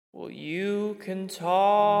Well, you can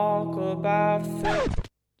talk about film.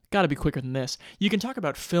 Gotta be quicker than this. You can talk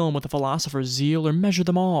about film with a philosopher's zeal or measure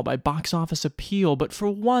them all by box office appeal, but for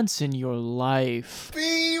once in your life,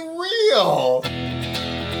 be real!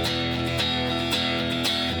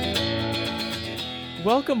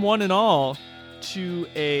 Welcome one and all to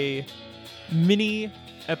a mini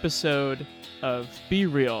episode of Be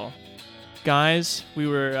Real. Guys,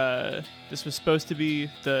 this was supposed to be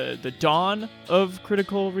the dawn of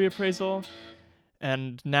critical reappraisal,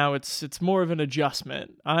 and now it's more of an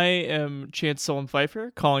adjustment. I am Chance Solon Pfeiffer,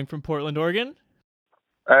 calling from Portland, Oregon.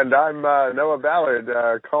 And I'm Noah Ballard,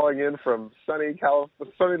 calling in from sunny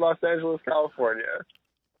Los Angeles, California.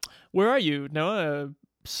 Where are you, Noah?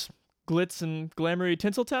 Glitz and glamoury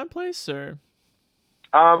Tinseltown place, or?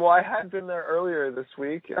 Well, I had been there earlier this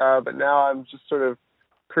week, but now I'm just sort of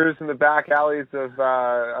cruising the back alleys of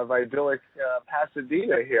idyllic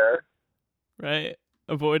Pasadena here. Right.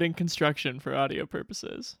 Avoiding construction for audio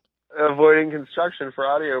purposes. And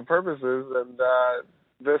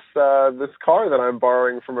this car that I'm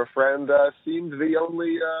borrowing from a friend seemed the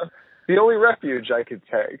only refuge I could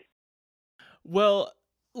take. Well,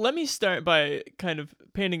 let me start by kind of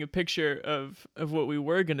painting a picture of what we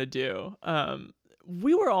were going to do.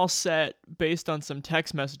 We were all set, based on some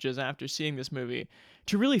text messages after seeing this movie,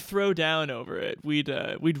 to really throw down over it. We'd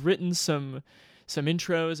written some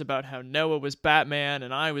intros about how Noah was Batman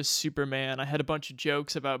and I was Superman. I had a bunch of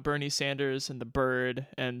jokes about Bernie Sanders and the bird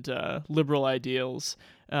and liberal ideals.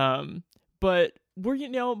 But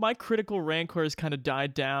my critical rancor has kind of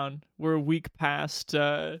died down. We're a week past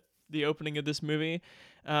the opening of this movie.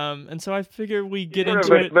 And so I figure we get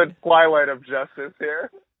into it. The twilight of justice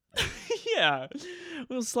here. Yeah,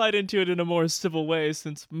 we'll slide into it in a more civil way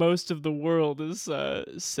since most of the world has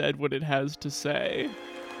said what it has to say.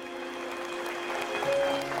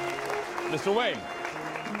 Mr. Wayne,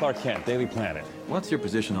 Clark Kent, Daily Planet. What's your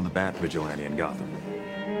position on the Bat Vigilante in Gotham?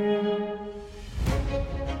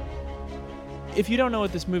 If you don't know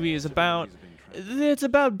what this movie is about, it's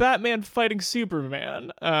about Batman fighting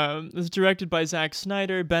Superman. It's directed by Zack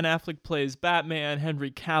Snyder. Ben Affleck plays Batman.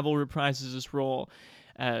 Henry Cavill reprises his role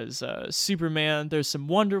as Superman. There's some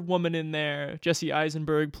Wonder Woman in there. Jesse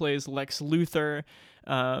Eisenberg plays Lex Luthor.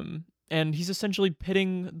 And he's essentially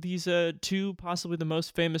pitting these two, possibly the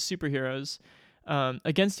most famous superheroes,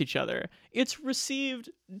 against each other. It's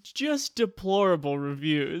received just deplorable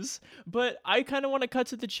reviews, but I kind of want to cut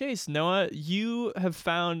to the chase. Noah, you have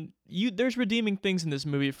found there's redeeming things in this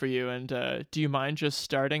movie for you, and do you mind just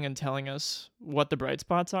starting and telling us what the bright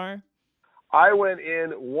spots are? I went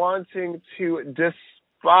in wanting to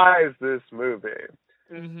despise this movie,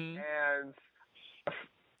 and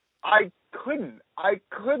I couldn't.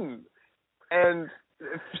 And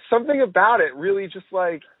something about it really just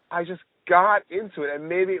I just got into it, and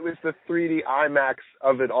maybe it was the 3D IMAX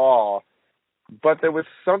of it all, but there was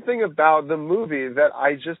something about the movie that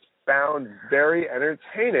I just found very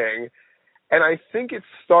entertaining, and I think it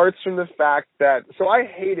starts from the fact that, so I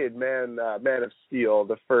hated Man of Steel,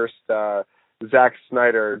 the first Zack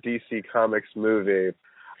Snyder DC Comics movie.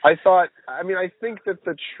 I think that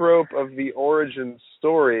the trope of the origin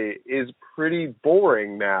story is pretty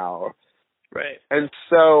boring now. Right. And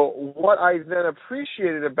so what I then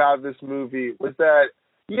appreciated about this movie was that,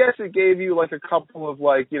 yes, it gave you a couple of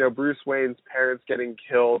Bruce Wayne's parents getting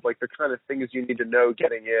killed, the kind of things you need to know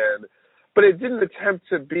getting in, but it didn't attempt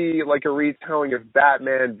to be a retelling of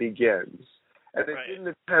Batman Begins. And it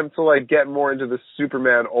didn't attempt to get more into the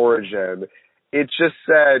Superman origin. It just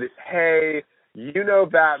said, hey, you know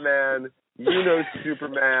Batman, you know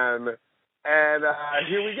Superman, and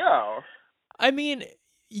here we go. I mean,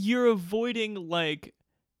 you're avoiding a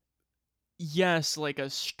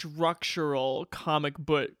structural comic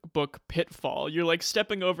book pitfall. You're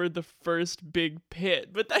stepping over the first big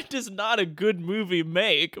pit, but that does not a good movie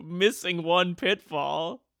make, missing one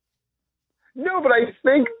pitfall. No, but I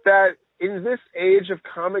think that in this age of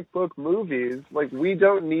comic book movies, we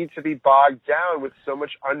don't need to be bogged down with so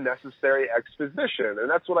much unnecessary exposition. And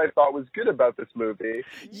that's what I thought was good about this movie.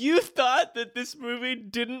 You thought that this movie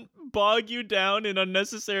didn't bog you down in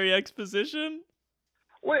unnecessary exposition?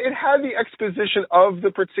 Well, it had the exposition of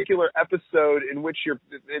the particular episode in which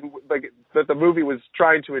that the movie was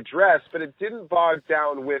trying to address, but it didn't bog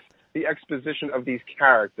down with the exposition of these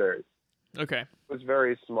characters. Okay. It was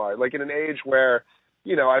very smart. In an age where,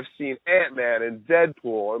 I've seen Ant-Man and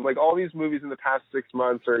Deadpool and all these movies in the past 6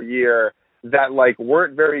 months or a year that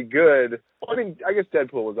weren't very good. Well, I guess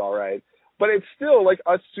Deadpool was all right, but it's still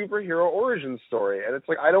a superhero origin story, and it's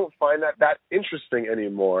I don't find that interesting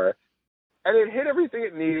anymore. And it hit everything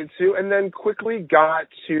it needed to, and then quickly got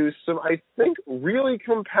to some, I think, really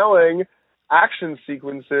compelling action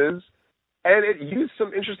sequences. And it used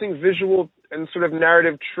some interesting visual and sort of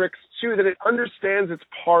narrative tricks, too, that it understands it's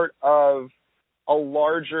part of a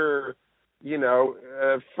larger,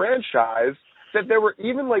 franchise, that there were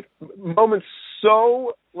even, like, moments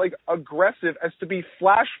so, like, aggressive as to be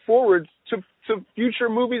flash forwards to future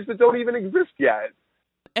movies that don't even exist yet.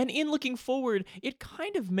 And in looking forward, it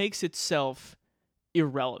kind of makes itself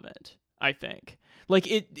irrelevant, I think. Like,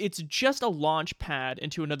 it's just a launch pad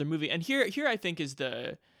into another movie. And here I think is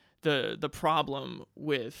the problem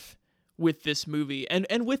with this movie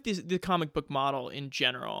and with the comic book model in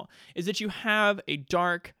general, is that you have a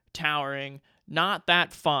dark, towering, not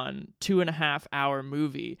that fun 2.5 hour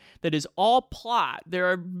movie that is all plot. There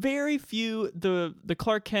are very few, the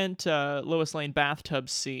Clark Kent Lois Lane bathtub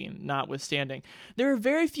scene notwithstanding, there are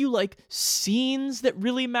very few like scenes that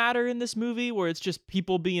really matter in this movie where it's just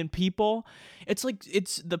people being people. It's like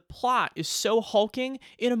the plot is so hulking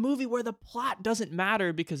in a movie where the plot doesn't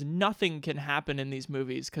matter because nothing can happen in these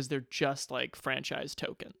movies because they're just like franchise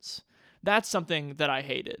tokens. That's something that I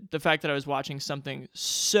hated. The fact that I was watching something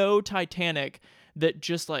so titanic that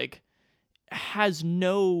just like has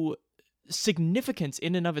no significance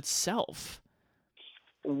in and of itself.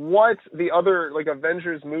 What the other like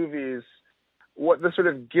Avengers movies, what the sort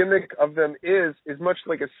of gimmick of them is much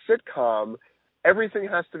like a sitcom. Everything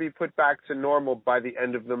has to be put back to normal by the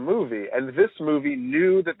end of the movie. And this movie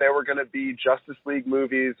knew that there were going to be Justice League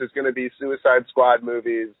movies, there's going to be Suicide Squad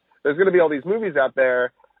movies, there's going to be all these movies out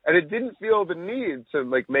there. And it didn't feel the need to,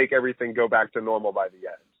 like, make everything go back to normal by the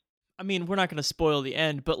end. I mean, we're not going to spoil the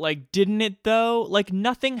end, but, like, didn't it, though? Like,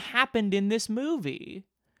 nothing happened in this movie.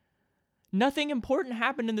 Nothing important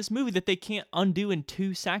happened in this movie that they can't undo in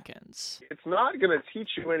 2 seconds. It's not going to teach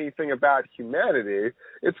you anything about humanity.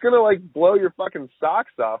 It's going to, like, blow your fucking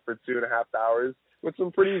socks off for 2.5 hours with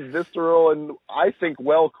some pretty visceral and, I think,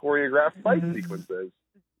 well-choreographed fight sequences.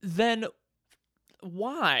 Then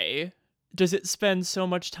why does it spend so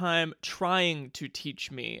much time trying to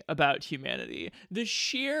teach me about humanity? The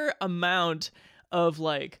sheer amount of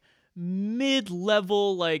like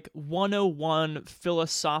mid-level like 101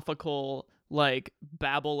 philosophical like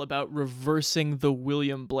babble about reversing the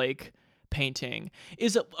William Blake painting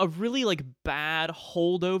is a really like bad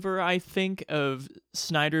holdover, I think, of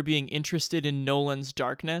Snyder being interested in Nolan's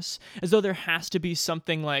darkness, as though there has to be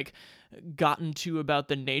something like gotten to about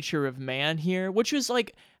the nature of man here, which is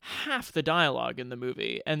like half the dialogue in the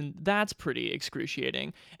movie, and that's pretty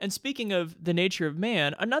excruciating. And speaking of the nature of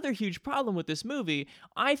man, another huge problem with this movie,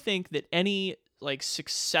 I think that any like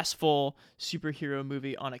successful superhero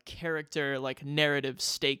movie on a character like narrative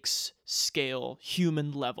stakes scale,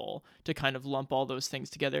 human level, to kind of lump all those things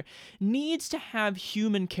together, needs to have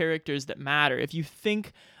human characters that matter. If you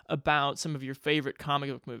think about some of your favorite comic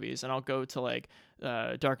book movies, and I'll go to like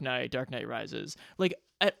Dark Knight Rises, like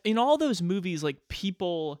in all those movies, like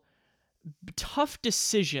people, tough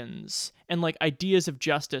decisions and like ideas of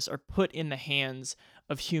justice are put in the hands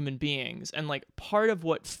of human beings. And like part of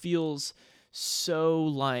what feels so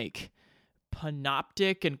like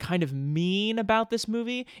panoptic and kind of mean about this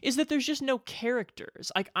movie is that there's just no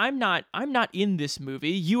characters. Like I'm not in this movie,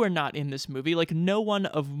 you are not in this movie, like no one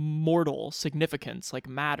of mortal significance like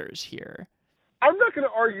matters here. I'm not going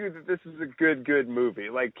to argue that this is a good movie.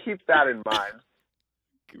 Like, keep that in mind.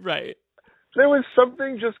 Right. There was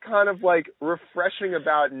something just kind of like refreshing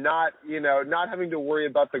about not having to worry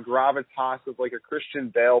about the gravitas of like a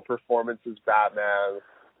Christian Bale performance as Batman,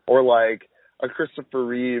 or like a Christopher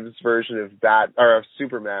Reeves version of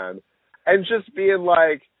Superman, and just being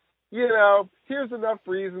like, here's enough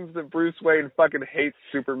reasons that Bruce Wayne fucking hates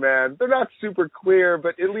Superman. They're not super clear,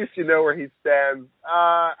 but at least you know where he stands.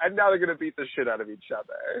 And now they're gonna beat the shit out of each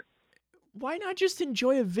other. Why not just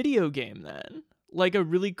enjoy a video game then? Like a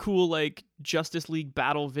really cool like Justice League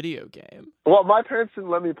battle video game. Well, my parents didn't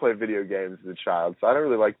let me play video games as a child, so I don't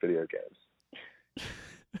really like video games.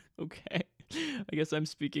 Okay. I guess I'm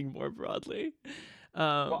speaking more broadly.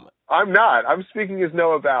 Well, I'm not. I'm speaking as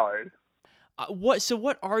Noah Ballard.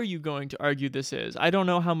 What are you going to argue this is? I don't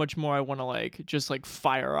know how much more I want to like just like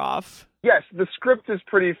fire off. Yes, the script is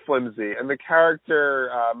pretty flimsy, and the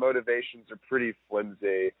character motivations are pretty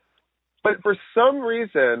flimsy. But for some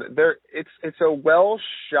reason, it's a well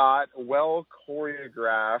shot, well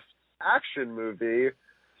choreographed action movie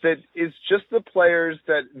that is just the players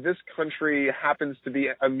that this country happens to be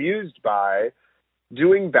amused by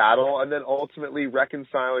doing battle, and then ultimately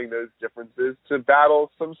reconciling those differences to battle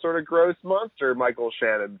some sort of gross monster Michael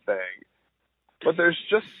Shannon thing. But there's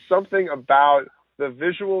just something about the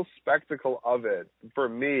visual spectacle of it, for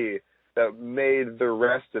me, that made the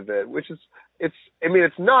rest of it, which is, it's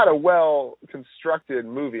not a well-constructed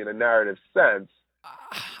movie in a narrative sense.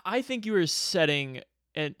 I think you were setting,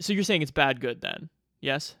 and so you're saying it's bad good then,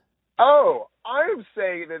 yes? Oh, I'm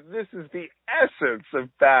saying that this is the essence of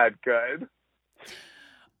bad good.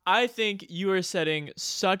 I think you are setting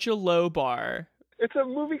such a low bar. It's a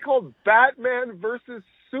movie called Batman versus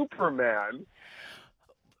Superman.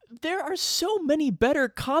 There are so many better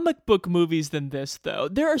comic book movies than this, though.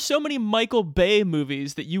 There are so many Michael Bay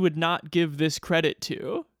movies that you would not give this credit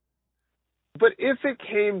to. But if it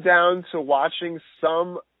came down to watching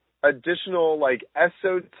some additional, like,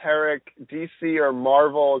 esoteric DC or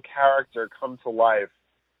Marvel character come to life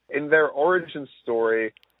in their origin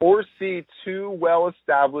story, or see two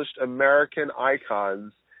well-established American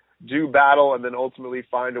icons do battle and then ultimately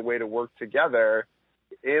find a way to work together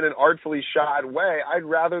in an artfully shot way, I'd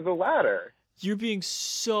rather the latter. You're being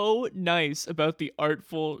so nice about the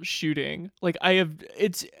artful shooting. Like, I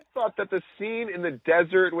thought that the scene in the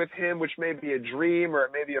desert with him, which may be a dream or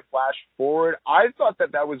it may be a flash forward, I thought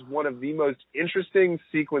that that was one of the most interesting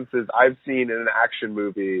sequences I've seen in an action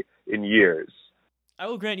movie in years. I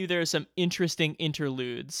will grant you there are some interesting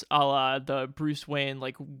interludes, a la the Bruce Wayne,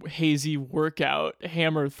 like, hazy workout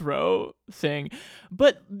hammer throw thing.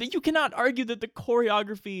 But you cannot argue that the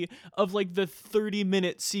choreography of, like, the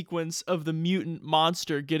 30-minute sequence of the mutant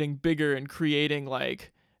monster getting bigger and creating,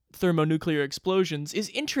 like, thermonuclear explosions is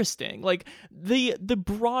interesting. Like, the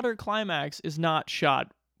broader climax is not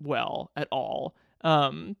shot well at all.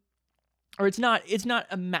 Or it's not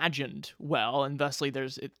imagined well, and thusly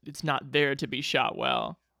it's not there to be shot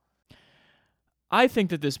well. I think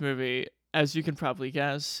that this movie, as you can probably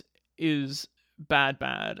guess, is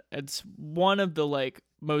bad. It's one of the, like,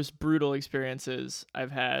 most brutal experiences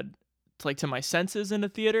I've had, like, to my senses in a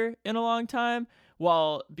theater in a long time,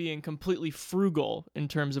 while being completely frugal in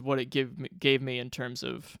terms of what it gave me in terms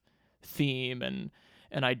of theme and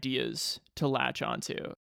ideas to latch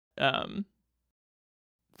onto.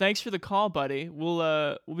 Thanks for the call, buddy.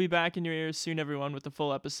 We'll be back in your ears soon, everyone, with the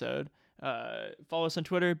full episode. Follow us on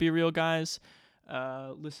Twitter, Be Real Guys.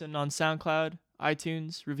 Listen on SoundCloud,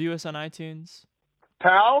 iTunes. Review us on iTunes.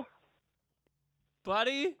 Pal?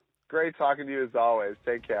 Buddy? Great talking to you as always.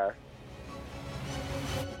 Take care.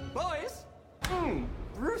 Boys,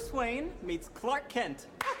 Bruce Wayne meets Clark Kent.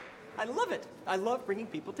 I love it. I love bringing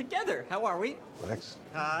people together. How are we? Lex?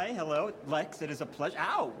 Hi, hello, Lex. It is a pleasure.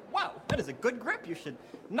 Ow, wow, that is a good grip. You should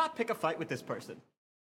not pick a fight with this person.